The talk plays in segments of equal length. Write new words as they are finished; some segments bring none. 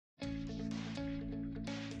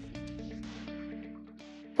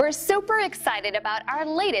We're super excited about our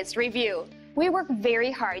latest review. We work very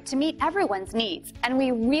hard to meet everyone's needs, and we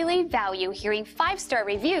really value hearing 5-star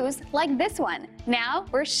reviews like this one. Now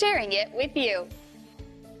we're sharing it with you.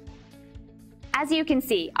 As you can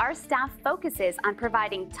see, our staff focuses on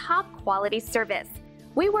providing top quality service.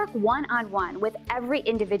 We work one-on-one with every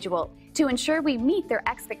individual to ensure we meet their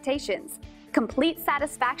expectations. Complete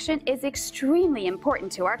satisfaction is extremely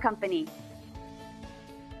important to our company.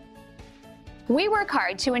 We work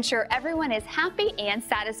hard to ensure everyone is happy and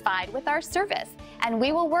satisfied with our service, and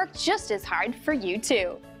we will work just as hard for you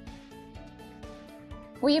too.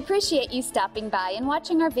 We appreciate you stopping by and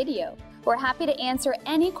watching our video. We're happy to answer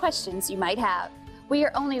any questions you might have. We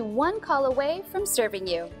are only one call away from serving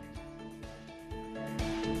you.